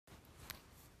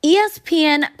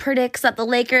ESPN predicts that the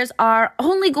Lakers are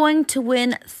only going to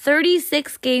win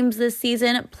 36 games this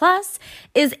season. Plus,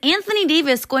 is Anthony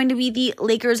Davis going to be the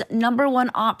Lakers' number one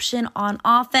option on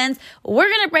offense? We're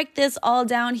going to break this all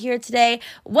down here today.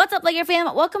 What's up, Laker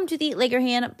fam? Welcome to the Laker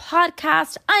Hand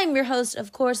podcast. I'm your host,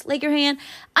 of course, Laker Hand.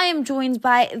 I am joined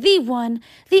by the one,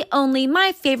 the only,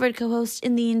 my favorite co-host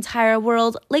in the entire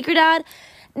world, Laker Dad.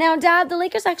 Now, Dad, the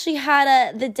Lakers actually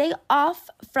had the day off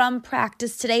from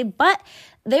practice today, but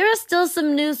there is still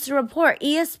some news to report.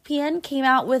 ESPN came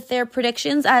out with their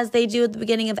predictions, as they do at the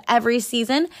beginning of every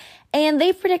season, and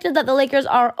they predicted that the Lakers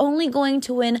are only going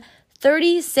to win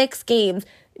 36 games.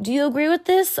 Do you agree with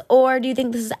this, or do you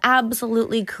think this is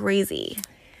absolutely crazy?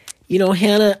 You know,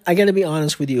 Hannah, I got to be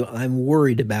honest with you. I'm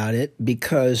worried about it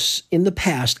because in the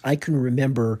past, I can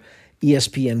remember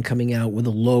ESPN coming out with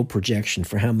a low projection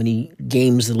for how many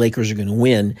games the Lakers are going to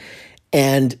win.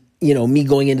 And, you know, me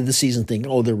going into the season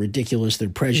thinking, oh, they're ridiculous. They're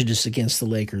prejudiced against the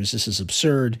Lakers. This is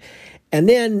absurd. And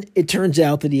then it turns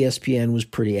out that ESPN was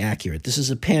pretty accurate. This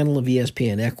is a panel of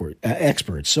ESPN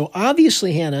experts. So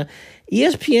obviously, Hannah,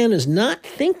 ESPN is not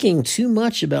thinking too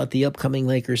much about the upcoming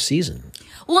Lakers season.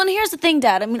 Well, and here's the thing,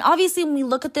 Dad. I mean, obviously, when we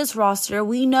look at this roster,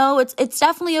 we know it's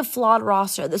definitely a flawed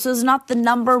roster. This was not the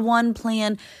number one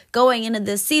plan going into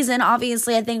this season.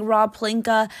 Obviously, I think Rob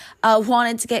Pelinka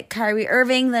wanted to get Kyrie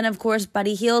Irving, then, of course,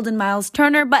 Buddy Hield and Miles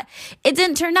Turner, but it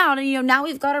didn't turn out. And, you know, now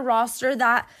we've got a roster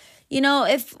that, you know,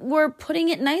 if we're putting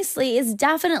it nicely, is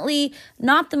definitely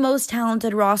not the most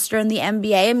talented roster in the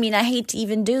NBA. I mean, I hate to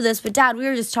even do this, but Dad, we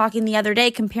were just talking the other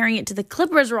day comparing it to the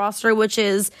Clippers roster, which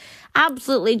is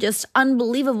absolutely just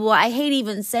unbelievable. I hate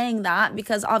even saying that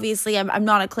because obviously I'm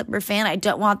not a Clipper fan. I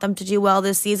don't want them to do well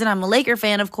this season. I'm a Laker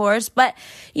fan, of course, but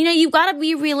you know, you've got to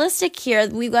be realistic here.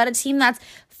 We've got a team that's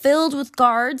filled with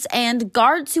guards and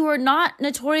guards who are not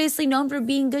notoriously known for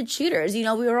being good shooters. You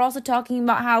know, we were also talking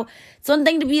about how it's one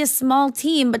thing to be a small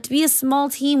team, but to be a small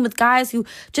team with guys who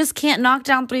just can't knock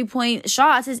down 3-point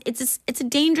shots, it's a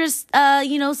dangerous,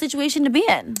 situation to be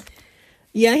in.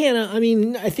 Yeah, Hannah, I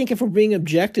mean, I think if we're being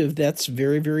objective, that's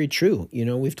very, very true. You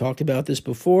know, we've talked about this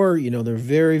before. You know, they're a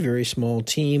very, very small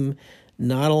team,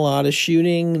 not a lot of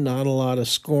shooting, not a lot of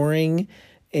scoring,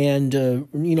 and,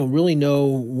 really no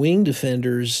wing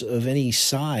defenders of any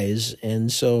size.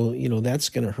 And so, you know, that's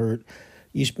going to hurt.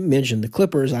 You mentioned the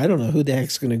Clippers. I don't know who the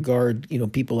heck's going to guard,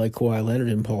 people like Kawhi Leonard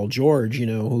and Paul George,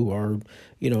 who are,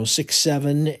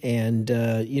 6'7"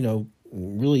 and,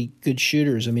 really good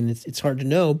shooters. I mean, it's hard to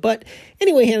know. But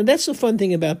anyway, Hannah, that's the fun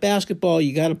thing about basketball.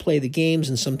 You got to play the games,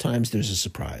 and sometimes there's a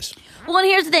surprise. Well, and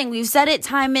here's the thing. We've said it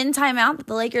time in, time out, that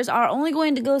the Lakers are only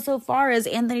going to go so far as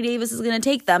Anthony Davis is going to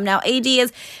take them. Now, AD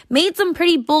has made some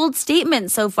pretty bold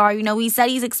statements so far. You know, he said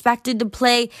he's expected to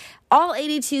play all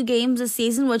 82 games this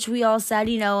season, which we all said,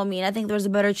 I think there's a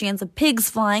better chance of pigs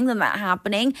flying than that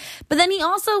happening. But then he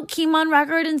also came on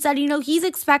record and said, he's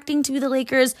expecting to be the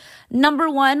Lakers' number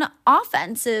one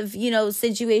offensive,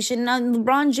 situation. And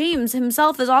LeBron James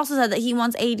himself has also said that he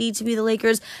wants AD to be the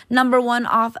Lakers' number one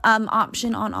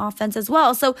option on offense as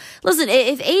well. So listen,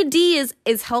 if AD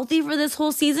is healthy for this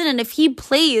whole season, and if he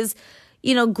plays,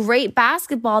 great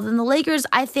basketball, then the Lakers,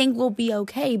 I think, will be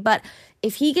okay. But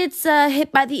if he gets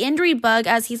hit by the injury bug,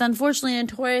 as he's unfortunately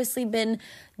notoriously been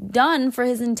done for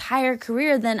his entire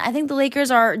career, then I think the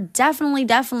Lakers are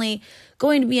definitely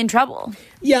going to be in trouble.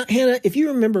 Yeah, Hannah, if you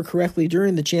remember correctly,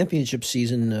 during the championship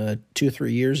season 2 or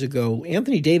 3 years ago,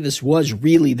 Anthony Davis was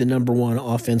really the number one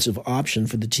offensive option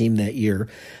for the team that year.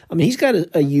 I mean, he's got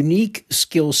a unique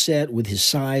skill set with his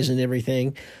size and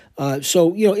everything.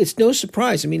 So, it's no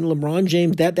surprise. I mean, LeBron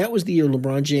James, that was the year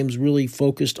LeBron James really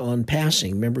focused on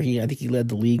passing. Remember, I think he led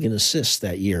the league in assists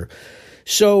that year.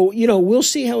 So, we'll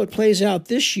see how it plays out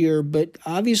this year, but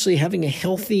obviously having a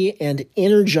healthy and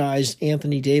energized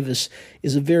Anthony Davis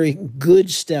is a very good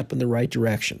step in the right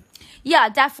direction. Yeah,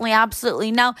 definitely.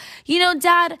 Absolutely. Now,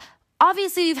 Dad,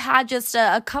 obviously, we've had just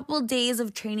a couple days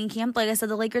of training camp. Like I said,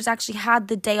 the Lakers actually had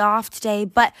the day off today.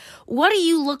 But what do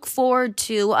you look forward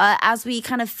to as we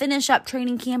kind of finish up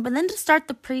training camp and then to start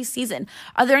the preseason?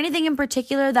 Are there anything in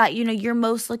particular that, you're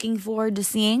most looking forward to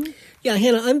seeing? Yeah,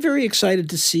 Hannah, I'm very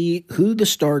excited to see who the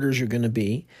starters are going to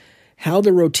be, how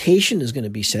the rotation is going to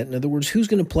be set. In other words, who's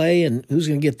going to play and who's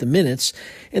going to get the minutes.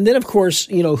 And then, of course,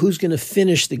 who's going to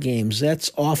finish the games. That's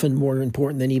often more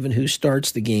important than even who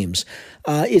starts the games.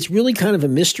 It's really kind of a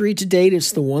mystery to date.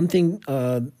 It's the one thing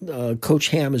Coach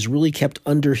Ham has really kept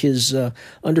under his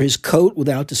coat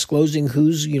without disclosing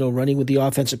who's, running with the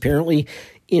offense. Apparently,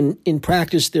 in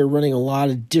practice, they're running a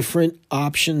lot of different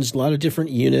options, a lot of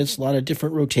different units, a lot of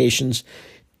different rotations.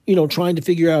 Trying to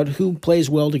figure out who plays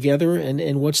well together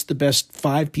and what's the best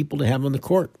 5 people to have on the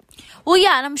court. Well,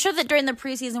 yeah, and I'm sure that during the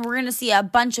preseason, we're going to see a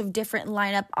bunch of different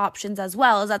lineup options as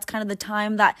well, as that's kind of the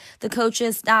time that the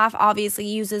coaches, staff obviously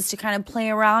uses to kind of play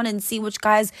around and see which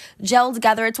guys gel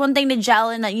together. It's one thing to gel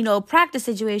in a practice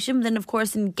situation, but then, of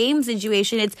course, in game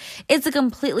situation, it's a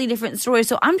completely different story.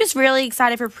 So I'm just really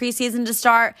excited for preseason to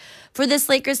start, for this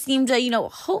Lakers team to,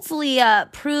 hopefully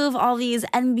prove all these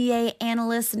NBA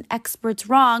analysts and experts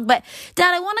wrong. But,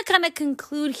 Dad, I want to kind of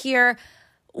conclude here.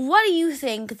 What do you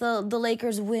think the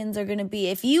Lakers' wins are going to be?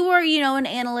 If you were, an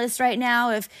analyst right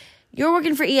now, if you're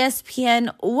working for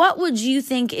ESPN, what would you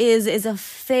think is a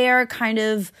fair kind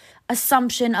of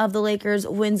assumption of the Lakers'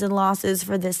 wins and losses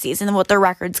for this season and what their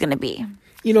record's going to be?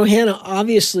 Hannah,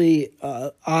 obviously,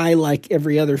 I, like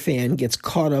every other fan, gets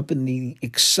caught up in the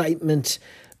excitement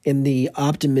and the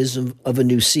optimism of a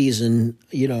new season.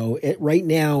 Right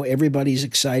now, everybody's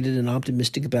excited and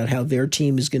optimistic about how their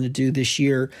team is going to do this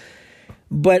year.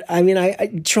 But,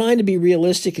 I trying to be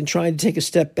realistic and trying to take a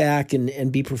step back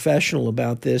and be professional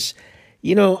about this.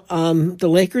 The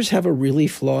Lakers have a really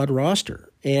flawed roster.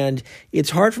 And it's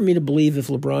hard for me to believe if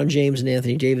LeBron James and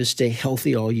Anthony Davis stay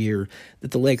healthy all year that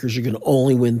the Lakers are going to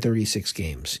only win 36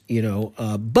 games.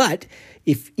 But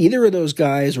if either of those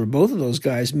guys or both of those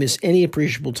guys miss any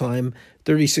appreciable time,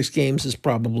 36 games is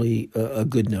probably a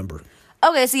good number.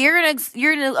 Okay, so you're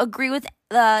gonna agree with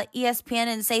ESPN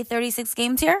and say 36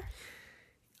 games here?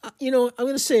 I'm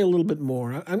going to say a little bit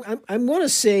more. I'm going to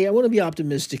say, I want to be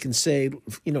optimistic and say,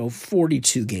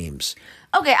 42 games.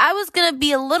 Okay, I was going to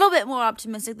be a little bit more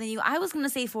optimistic than you. I was going to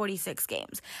say 46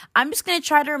 games. I'm just going to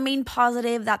try to remain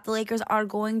positive that the Lakers are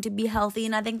going to be healthy,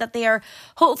 and I think that they are,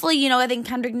 hopefully, I think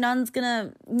Kendrick Nunn's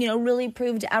going to, really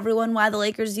prove to everyone why the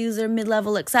Lakers used their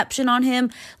mid-level exception on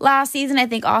him last season. I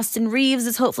think Austin Reeves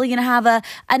is hopefully going to have a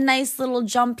nice little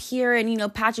jump here,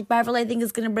 and, Patrick Beverley, I think,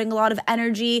 is going to bring a lot of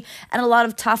energy and a lot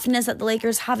of toughness that the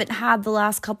Lakers haven't had the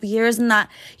last couple years, and that,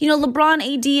 LeBron,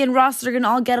 AD, and Ross are going to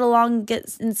all get along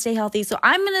and stay healthy. So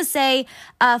I'm going to say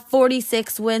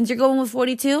 46 wins. You're going with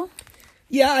 42?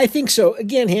 Yeah, I think so.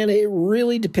 Again, Hannah, it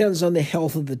really depends on the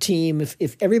health of the team.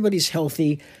 If everybody's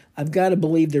healthy, I've got to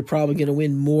believe they're probably going to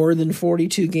win more than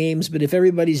 42 games. But if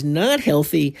everybody's not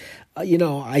healthy,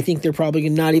 I think they're probably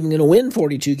not even going to win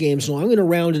 42 games. So I'm going to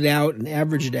round it out and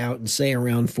average it out and say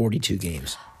around 42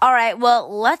 games. All right, well,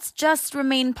 let's just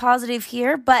remain positive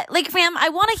here. But, Laker fam, I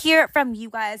want to hear it from you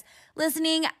guys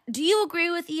listening. Do you agree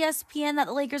with ESPN that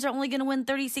the Lakers are only going to win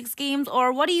 36 games?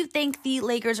 Or what do you think the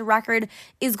Lakers record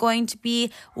is going to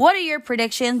be? What are your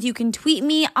predictions? You can tweet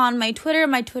me on my Twitter.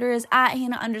 My Twitter is at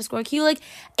Hannah_Kulik.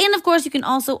 And, of course, you can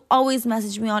also always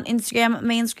message me on Instagram.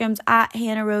 My Instagram's at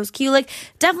HannahRoseKulik.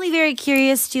 Definitely very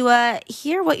curious to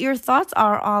hear what your thoughts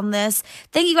are on this.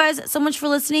 Thank you guys so much for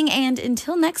listening. And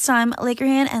until next time, Laker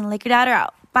Han and Laker Dad are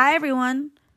out. Bye, everyone.